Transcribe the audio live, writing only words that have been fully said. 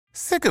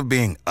Sick of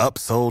being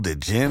upsold at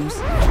gyms?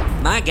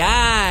 My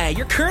guy,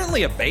 you're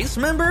currently a base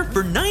member?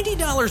 For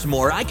 $90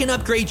 more, I can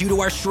upgrade you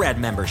to our Shred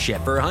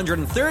membership. For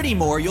 $130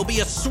 more, you'll be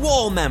a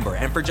Swole member.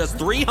 And for just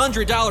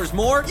 $300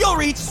 more, you'll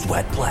reach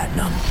Sweat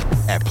Platinum.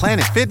 At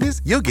Planet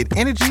Fitness, you'll get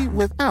energy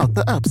without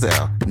the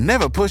upsell.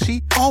 Never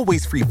pushy,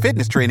 always free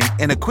fitness training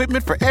and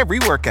equipment for every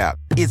workout.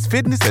 It's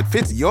fitness that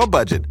fits your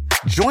budget.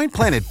 Join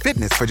Planet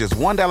Fitness for just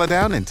 $1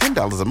 down and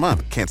 $10 a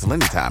month. Cancel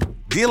anytime.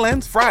 Deal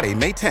ends Friday,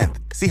 May 10th.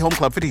 See Home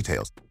Club for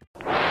details.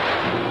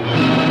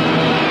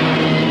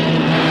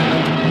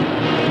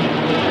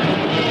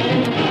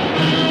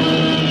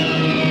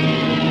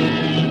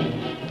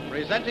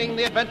 Presenting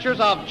the adventures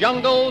of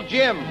Jungle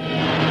Jim.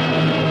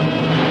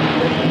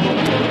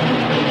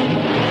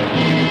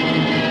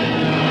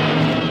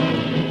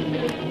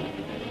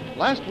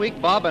 Last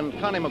week, Bob and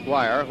Connie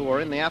McGuire, who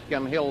were in the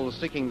Afghan hills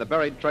seeking the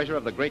buried treasure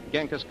of the great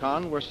Genghis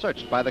Khan, were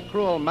searched by the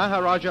cruel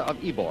Maharaja of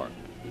Ybor.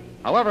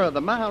 However, the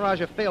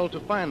Maharaja failed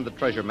to find the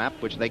treasure map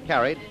which they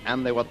carried,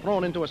 and they were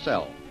thrown into a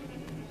cell.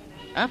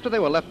 After they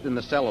were left in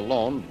the cell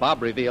alone,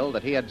 Bob revealed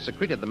that he had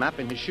secreted the map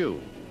in his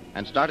shoe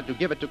and started to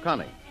give it to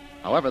Connie.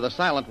 However, the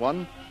Silent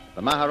One,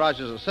 the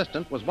Maharaja's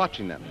assistant, was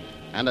watching them,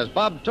 and as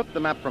Bob took the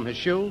map from his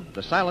shoe,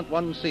 the Silent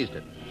One seized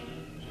it.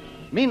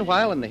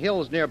 Meanwhile, in the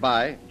hills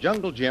nearby,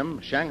 Jungle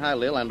Jim, Shanghai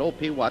Lil, and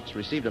O.P. Watts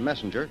received a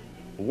messenger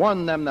who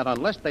warned them that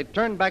unless they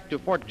turned back to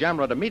Fort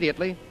Jamrud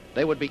immediately,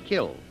 they would be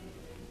killed.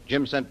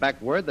 Jim sent back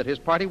word that his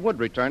party would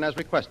return as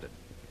requested.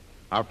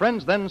 Our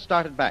friends then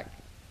started back,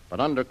 but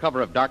under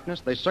cover of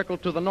darkness, they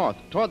circled to the north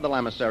toward the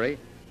Lamasery,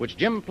 which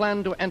Jim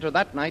planned to enter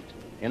that night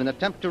in an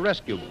attempt to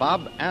rescue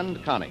Bob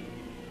and Connie.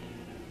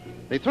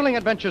 The thrilling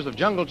adventures of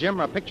Jungle Jim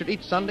are pictured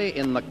each Sunday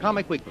in the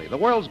Comic Weekly, the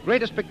world's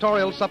greatest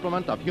pictorial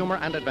supplement of humor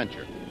and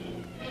adventure.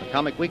 The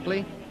Comic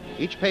Weekly,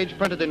 each page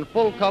printed in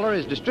full color,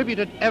 is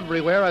distributed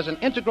everywhere as an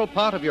integral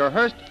part of your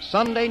Hearst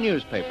Sunday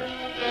newspaper.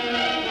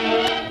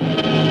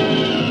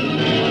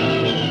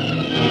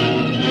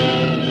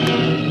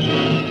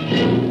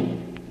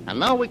 And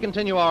now we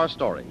continue our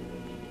story.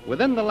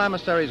 Within the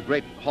Lamasery's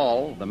great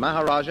hall, the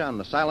Maharaja and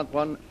the Silent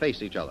One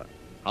face each other.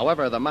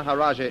 However, the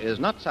Maharaja is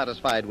not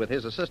satisfied with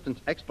his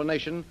assistant's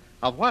explanation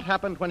of what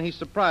happened when he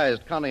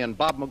surprised Connie and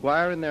Bob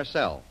McGuire in their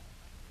cell.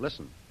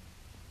 Listen.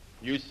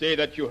 You say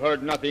that you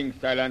heard nothing,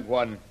 Silent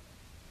One.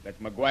 That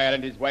McGuire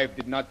and his wife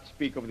did not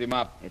speak of the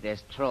map. It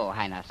is true,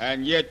 Highness.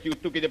 And yet you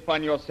took it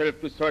upon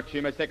yourself to search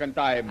him a second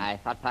time. I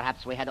thought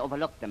perhaps we had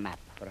overlooked the map.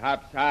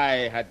 Perhaps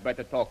I had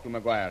better talk to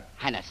McGuire.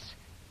 Highness,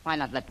 why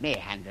not let me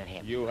handle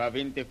him? You have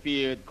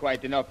interfered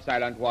quite enough,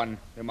 Silent One.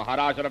 The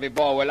Maharaja of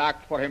Ybor will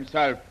act for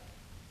himself.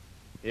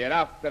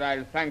 Hereafter,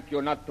 I'll thank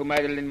you not to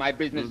meddle in my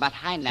business. But,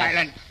 Highness...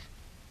 Silence!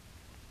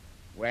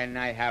 When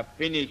I have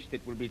finished,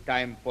 it will be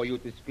time for you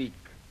to speak.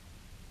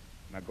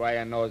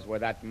 McGuire knows where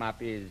that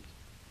map is.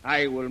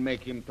 I will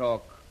make him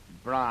talk.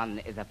 Brawn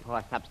is a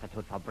poor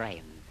substitute for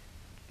brains.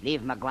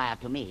 Leave McGuire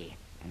to me,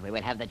 and we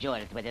will have the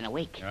jewels within a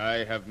week.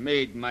 I have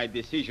made my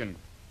decision.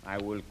 I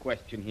will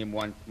question him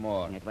once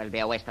more. It will be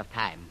a waste of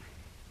time.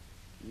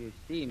 You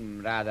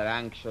seem rather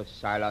anxious,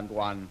 Silent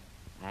One.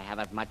 I have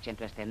as much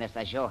interest in this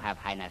as you have,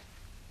 Highness.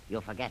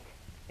 You forget.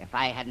 If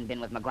I hadn't been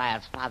with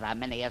McGuire's father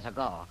many years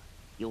ago,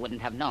 you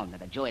wouldn't have known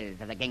that the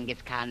jewels of the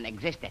Genghis Khan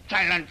existed.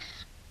 Silence!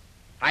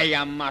 I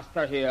am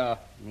master here.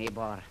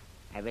 Ybor,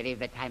 I believe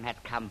the time has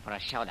come for a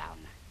showdown.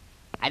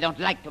 I don't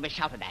like to be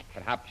shouted at.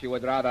 Perhaps you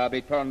would rather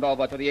be turned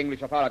over to the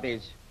English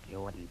authorities.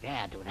 You wouldn't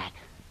dare do that.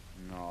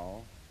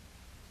 No.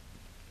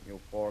 You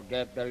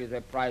forget there is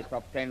a price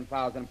of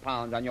 10,000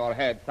 pounds on your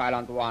head,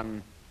 Silent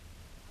One.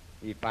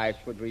 If I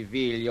should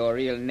reveal your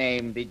real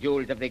name, the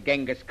jewels of the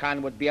Genghis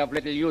Khan would be of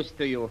little use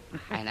to you.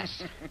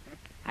 Highness,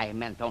 I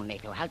meant only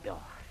to help you.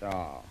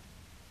 So,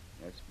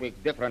 you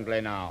speak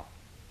differently now.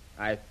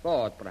 I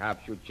thought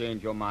perhaps you'd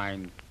change your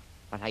mind.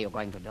 What are you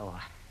going to do?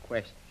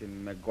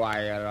 Question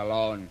McGuire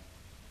alone.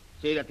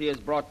 See that he is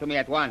brought to me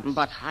at once.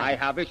 But I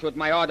have issued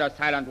my order,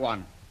 Silent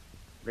One.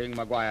 Bring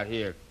McGuire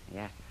here.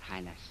 Yes,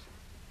 Highness.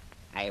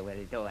 I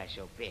will do as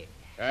you bid.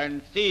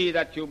 And see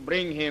that you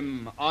bring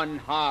him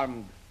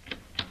unharmed.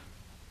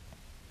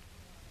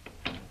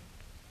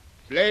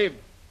 Slave.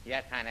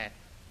 Yes, Highness.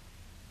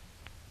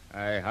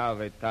 I have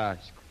a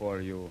task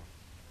for you.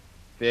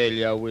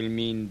 Failure will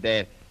mean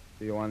death.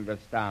 Do you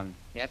understand?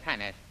 Yes,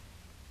 Highness.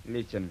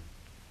 Listen.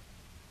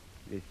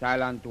 The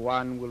Silent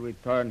One will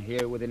return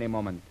here within a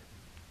moment.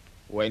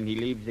 When he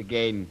leaves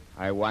again,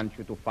 I want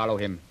you to follow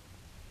him.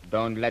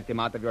 Don't let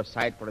him out of your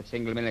sight for a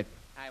single minute.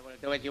 I will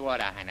do as you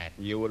order, Highness.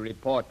 You will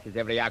report his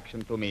every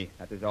action to me.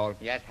 That is all.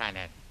 Yes,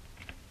 Highness.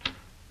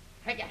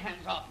 Take your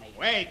hands off me.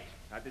 Wait.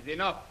 That is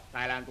enough,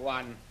 Silent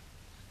One.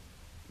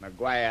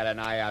 McGuire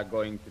and I are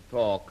going to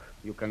talk.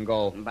 You can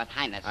go. But,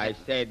 Highness... I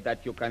said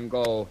that you can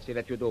go. See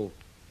that you do.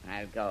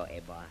 I'll go,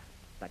 Ybor.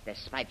 But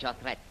despite your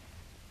threat,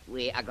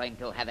 we are going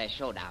to have a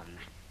showdown.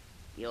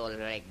 You'll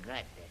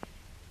regret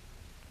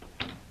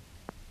it.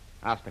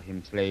 After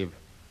him, slave.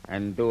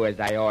 And do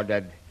as I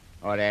ordered,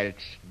 or else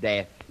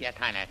death. Yes,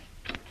 Highness.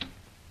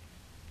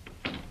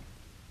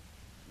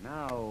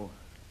 Now,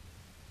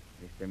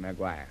 Mr.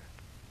 McGuire,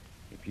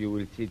 If you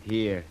will sit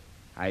here,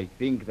 I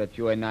think that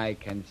you and I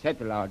can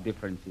settle our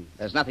differences.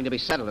 There's nothing to be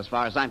settled as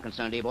far as I'm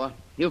concerned, Ybor.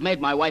 You've made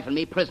my wife and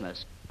me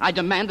prisoners. I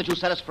demand that you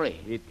set us free.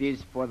 It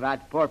is for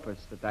that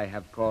purpose that I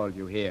have called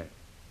you here.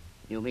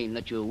 You mean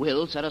that you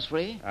will set us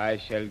free? I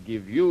shall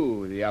give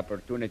you the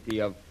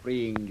opportunity of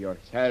freeing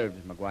yourselves,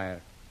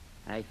 McGuire.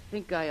 I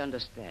think I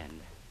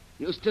understand.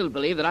 You still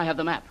believe that I have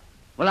the map.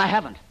 Well, I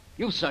haven't.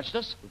 You've searched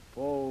us.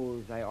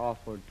 Suppose I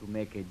offered to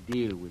make a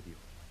deal with you.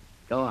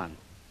 Go on.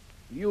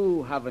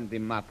 You haven't the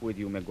map with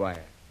you,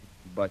 McGuire,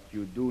 but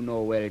you do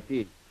know where it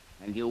is.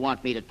 And you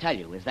want me to tell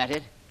you, is that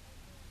it?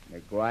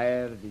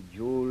 McGuire, the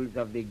jewels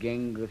of the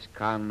Genghis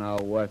Khan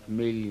are worth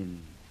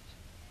millions.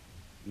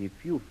 If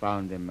you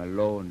found them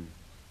alone,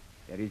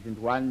 there isn't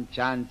one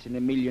chance in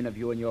a million of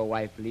you and your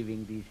wife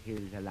leaving these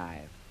hills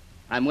alive.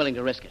 I'm willing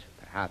to risk it.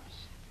 Perhaps.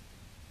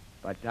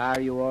 But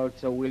are you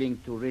also willing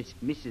to risk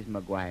Mrs.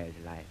 McGuire's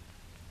life?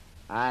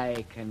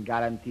 I can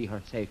guarantee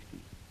her safety.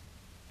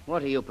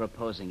 What are you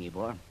proposing,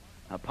 Ybor?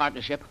 A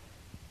partnership?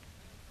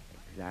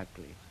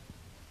 Exactly.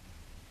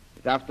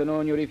 This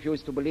afternoon you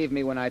refused to believe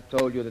me when I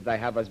told you that I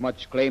have as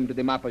much claim to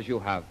the map as you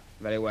have.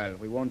 Very well,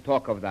 we won't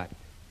talk of that.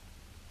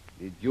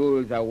 The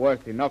jewels are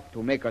worth enough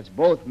to make us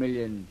both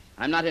millions.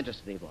 I'm not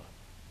interested,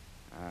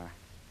 Ybor.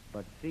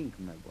 But think,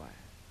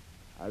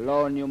 McGuire.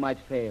 Alone you might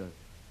fail.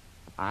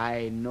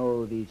 I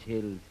know these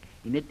hills.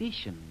 In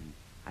addition,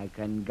 I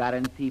can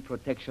guarantee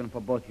protection for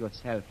both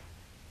yourself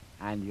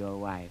and your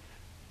wife.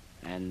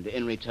 And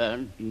in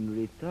return? In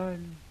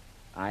return,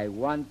 I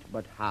want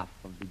but half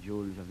of the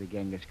jewels of the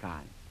Genghis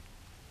Khan.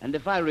 And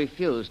if I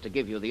refuse to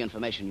give you the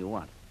information you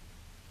want?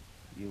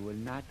 You will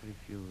not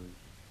refuse.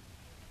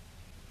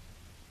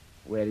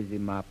 Where is the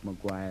map,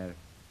 McGuire?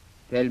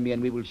 Tell me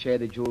and we will share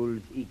the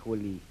jewels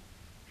equally.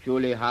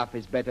 Surely half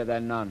is better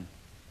than none.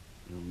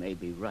 You may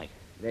be right.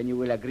 Then you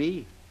will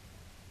agree?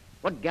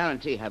 What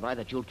guarantee have I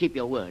that you'll keep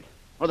your word?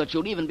 Or that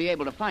you'll even be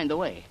able to find the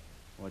way?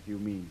 What do you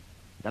mean?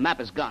 The map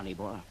is gone,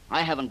 Ybor.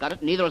 I haven't got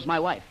it, neither has my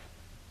wife.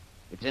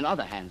 It's in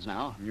other hands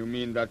now. You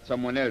mean that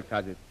someone else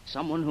has it?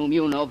 Someone whom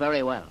you know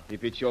very well.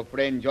 If it's your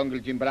friend, Jungle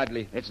Jim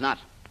Bradley. It's not.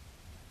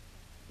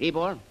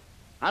 Ybor,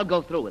 I'll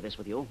go through with this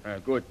with you.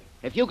 Good.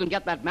 If you can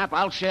get that map,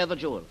 I'll share the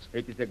jewels.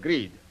 It is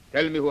agreed.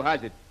 Tell me who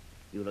has it.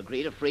 You'll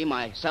agree to free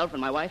myself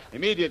and my wife?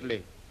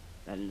 Immediately.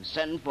 Then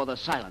send for the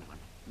silent one.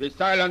 The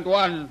silent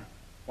one?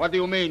 What do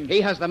you mean?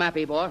 He has the map,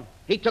 Ybor.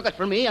 He took it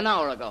from me an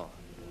hour ago.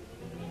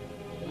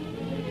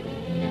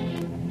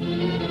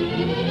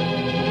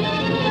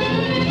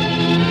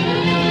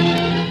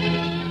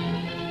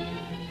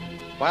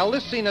 While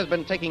this scene has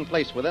been taking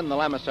place within the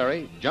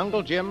lamasery,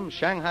 Jungle Jim,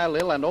 Shanghai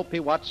Lil, and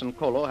O.P. Watts and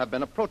Kolo have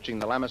been approaching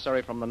the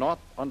lamasery from the north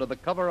under the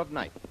cover of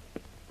night.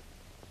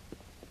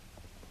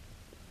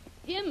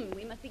 Jim,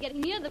 we must be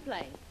getting near the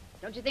place.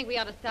 Don't you think we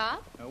ought to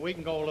stop? We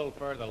can go a little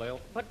further, Lil.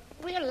 But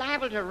we're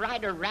liable to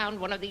ride around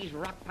one of these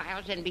rock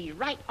piles and be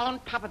right on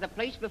top of the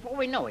place before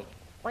we know it.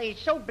 Why,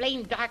 it's so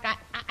blamed dark,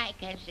 I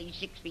can't see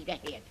 6 feet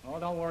ahead.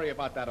 Oh, don't worry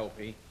about that,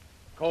 O.P.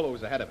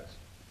 Kolo's ahead of us.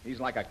 He's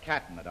like a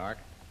cat in the dark.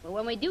 Well,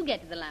 when we do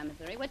get to the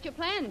lamasery, what's your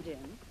plan, Jim?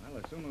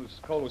 Well, as soon as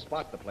Kolo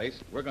spots the place,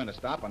 we're going to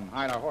stop and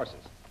hide our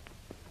horses.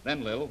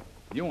 Then, Lil,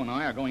 you and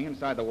I are going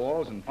inside the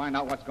walls and find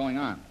out what's going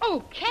on.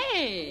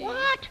 Okay.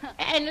 What?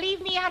 And leave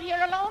me out here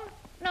alone?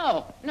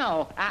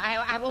 No,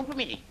 I won't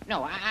permit it.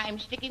 No, I'm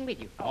sticking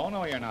with you. Oh,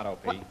 no, you're not,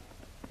 O.P.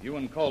 You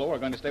and Kolo are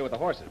going to stay with the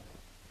horses.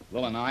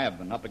 Lil and I have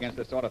been up against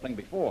this sort of thing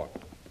before.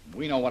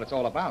 We know what it's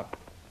all about.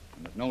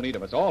 And there's no need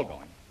of us all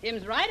going.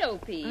 Jim's right,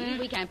 O.P.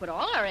 We can't put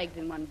all our eggs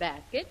in one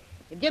basket.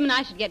 If Jim and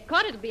I should get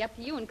caught, it'll be up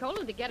to you and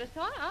Kolo to get us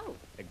all out.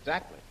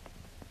 Exactly.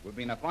 We'd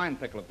be in a fine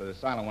pickle if the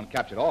silent one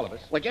captured all of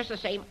us. Well, just the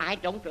same, I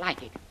don't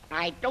like it.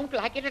 I don't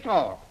like it at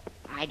all.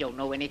 I don't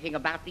know anything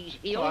about these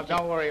hills. Well,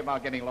 don't worry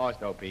about getting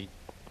lost, O.P.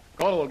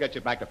 Kolo will get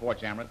you back to Fort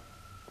Chamron.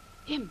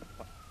 Jim,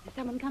 there's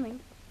someone coming.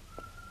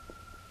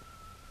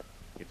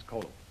 It's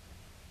Kolo.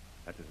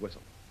 That's his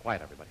whistle.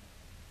 Quiet, everybody.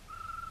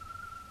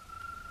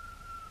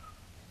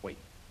 Wait.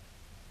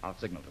 I'll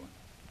signal to him.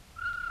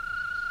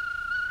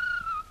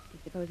 Do you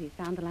suppose he's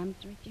found the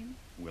lamasery, Jim?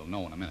 We'll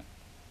know in a minute.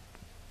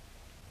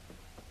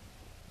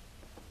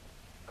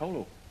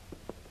 Kolo.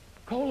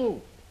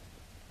 Kolo!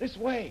 This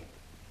way!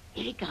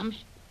 Here he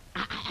comes.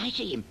 I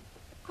see him.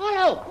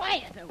 Kolo!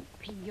 Quiet,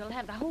 O.P. You'll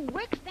have the whole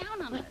works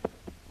down on us.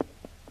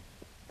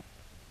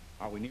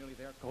 Are we nearly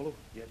there, Kolo?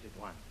 Yes, it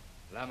one.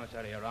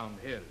 Lamasery around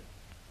hill.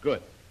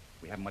 Good.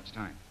 We haven't much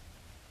time.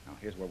 Now,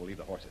 here's where we'll leave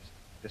the horses.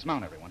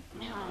 Dismount, everyone.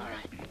 All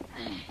right.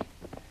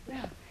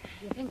 Well,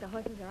 do you think the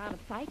horses are out of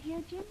sight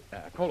here, Jim?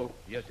 Kolo.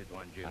 Yes, it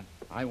one, Jim.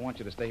 I want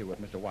you to stay here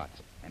with Mr.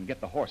 Watts and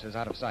get the horses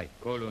out of sight.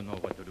 Kolo know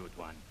what to do,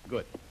 Tuan.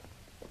 Good.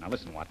 Now,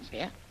 listen, Watts.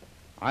 Yeah?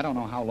 I don't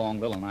know how long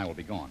Lil and I will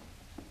be gone.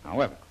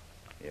 However,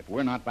 if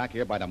we're not back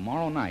here by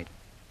tomorrow night,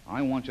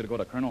 I want you to go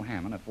to Colonel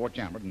Hammond at Fort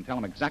Chambord and tell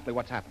him exactly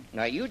what's happened.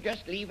 Now, you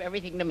just leave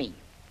everything to me.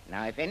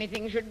 Now, if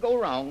anything should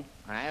go wrong,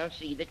 I'll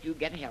see that you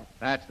get help.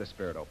 That's the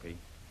spirit, O.P.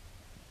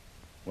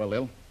 Well,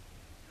 Lil,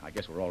 I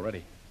guess we're all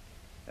ready.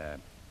 Have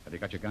you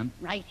got your gun?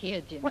 Right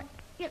here, Jim. What?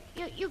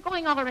 You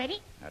going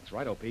already? That's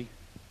right, O.P.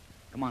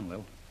 Come on,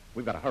 Lil.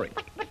 We've got to hurry.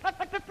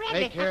 But Bradley...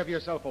 Take care of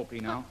yourself, Opie,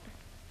 now.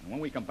 And when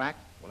we come back,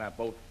 we'll have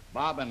both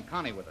Bob and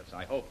Connie with us,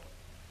 I hope.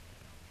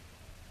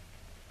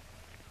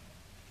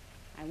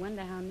 I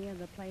wonder how near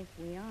the place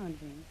we are,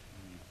 Jim.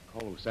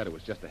 Cole said it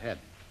was just ahead.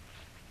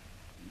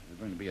 This is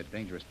going to be a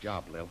dangerous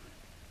job, Lil.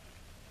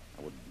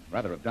 I would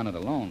rather have done it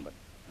alone, but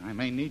I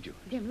may need you.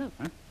 Jim, look.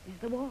 Huh? There's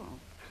the wall.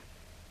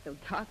 So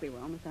dark we were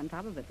almost on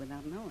top of it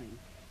without knowing.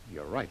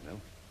 You're right,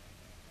 Lil.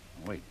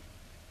 Wait.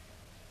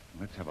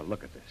 Let's have a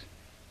look at this.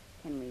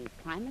 Can we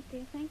climb it, do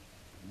you think?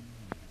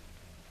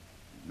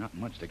 Not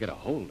much to get a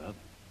hold of.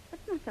 But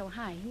it's not so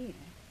high here.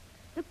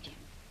 Look, Jim.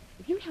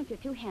 If you held your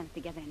two hands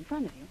together in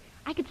front of you,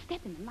 I could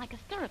step in them like a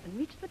stirrup and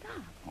reach the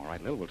top. All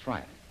right, Lil, we'll try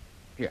it.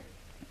 Here.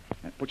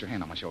 Put your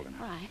hand on my shoulder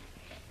now. All right.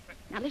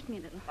 Now lift me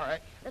a little. All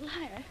right. A little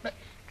higher.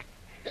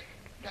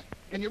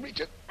 Can you reach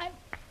it? I've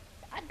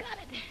got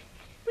it.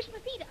 Push my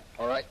feet up.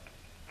 All right.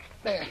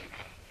 There.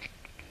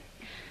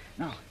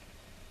 Now,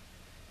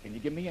 can you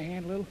give me a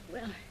hand, Lil?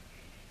 Well,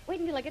 wait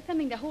until I get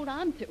something to hold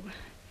on to.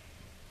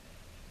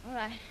 All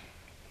right.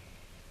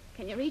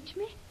 Can you reach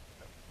me?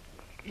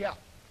 Yeah.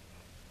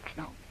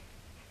 Now,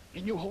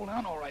 can you hold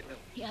on all right, Lil?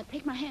 Yeah,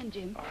 take my hand,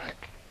 Jim. All right.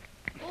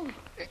 Oh.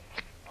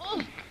 Oh.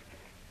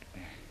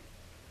 There.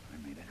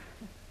 I made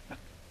it.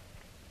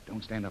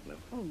 Don't stand up, Lil.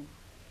 Oh.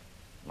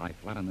 Lie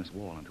flat on this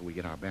wall until we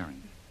get our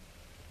bearings.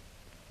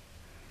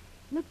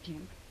 Look,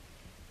 Jim.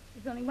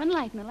 There's only one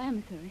light in the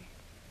lavatory.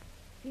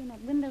 See in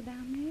that window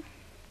down there?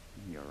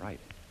 You're right.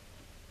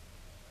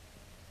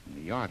 And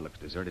the yard looks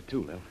deserted,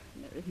 too, Lil.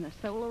 There isn't a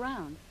soul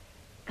around.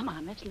 Come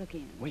on, let's look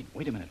in. Wait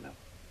a minute, Lil.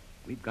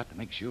 We've got to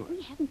make sure.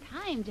 We haven't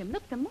time, Jim.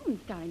 Look, the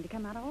moon's starting to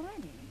come out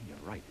already.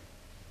 You're right.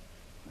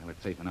 Well,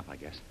 it's safe enough, I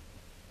guess.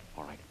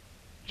 All right.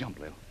 Jump,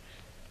 Lil.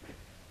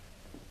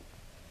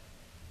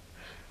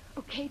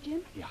 Okay,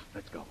 Jim? Yeah,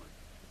 let's go.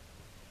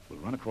 We'll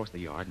run across the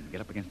yard and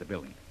get up against the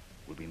building.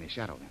 We'll be in the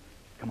shadow then.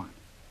 Come on.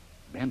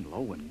 Bend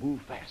low and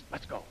move fast.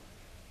 Let's go.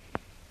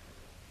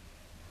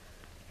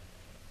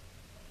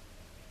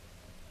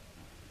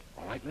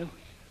 All right, Lil?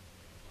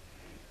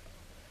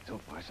 So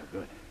far, so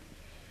good.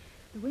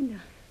 The window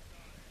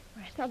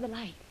where I saw the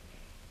light.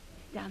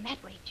 Down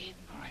that way, Jim.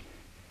 All right.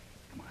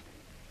 Come on.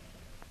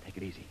 Take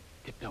it easy.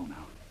 Tiptoe now.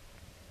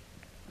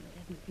 Well,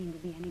 there doesn't seem to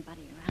be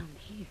anybody around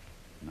here.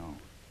 No.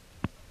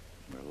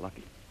 We're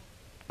lucky.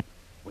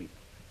 Wait.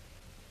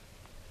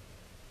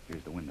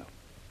 Here's the window.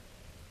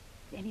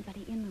 Is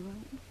anybody in the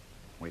room?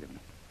 Wait a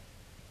minute.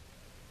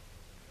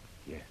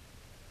 Yeah.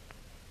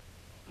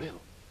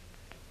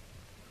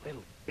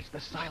 Lil, it's the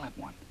silent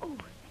one. Oh,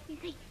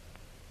 say.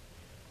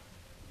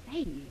 Say,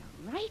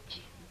 you're right,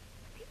 Jim.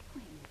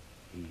 What's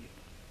he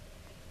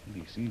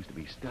doing? He seems to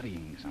be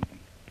studying something.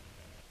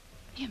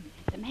 Jim,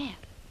 it's a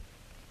map.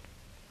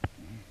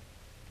 Yeah.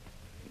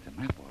 It's a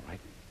map, all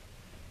right.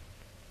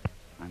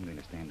 I'm going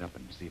to stand up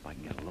and see if I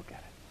can get a look at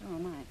it. Oh,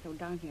 my, it's so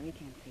dark here we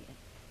can't see it.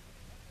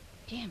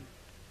 Jim,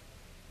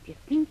 do you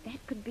think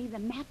that could be the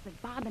map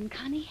that Bob and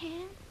Connie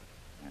had?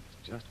 That's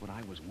just what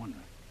I was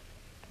wondering.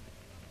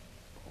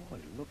 Boy,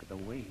 look at the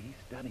way he's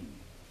studying.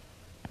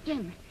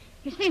 Jim,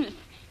 he's seen us.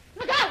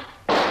 Look out!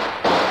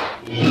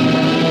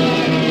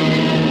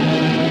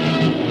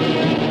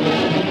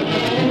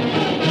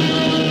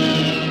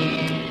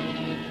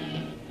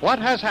 What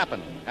has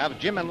happened? Have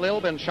Jim and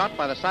Lil been shot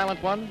by the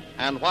Silent One?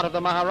 And what of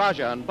the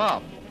Maharaja and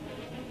Bob?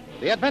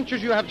 The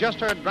adventures you have just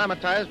heard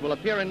dramatized will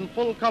appear in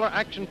full-color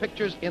action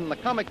pictures in the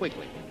Comic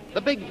Weekly,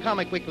 the big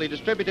Comic Weekly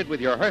distributed with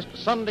your Hearst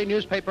Sunday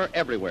newspaper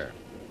everywhere.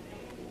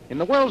 In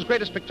the world's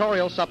greatest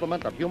pictorial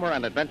supplement of humor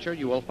and adventure,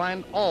 you will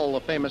find all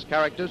the famous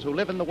characters who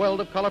live in the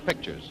world of color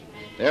pictures.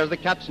 There's the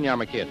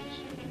Katzenjammer Kids,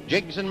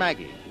 Jiggs and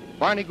Maggie,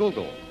 Barney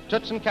Google,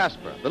 Toots and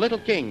Casper, the Little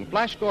King,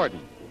 Flash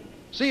Gordon.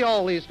 See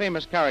all these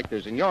famous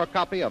characters in your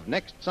copy of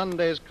next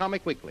Sunday's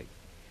Comic Weekly.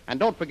 And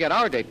don't forget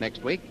our date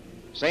next week,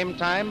 same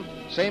time,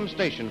 same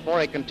station,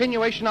 for a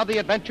continuation of the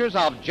adventures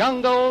of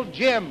Jungle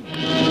Jim.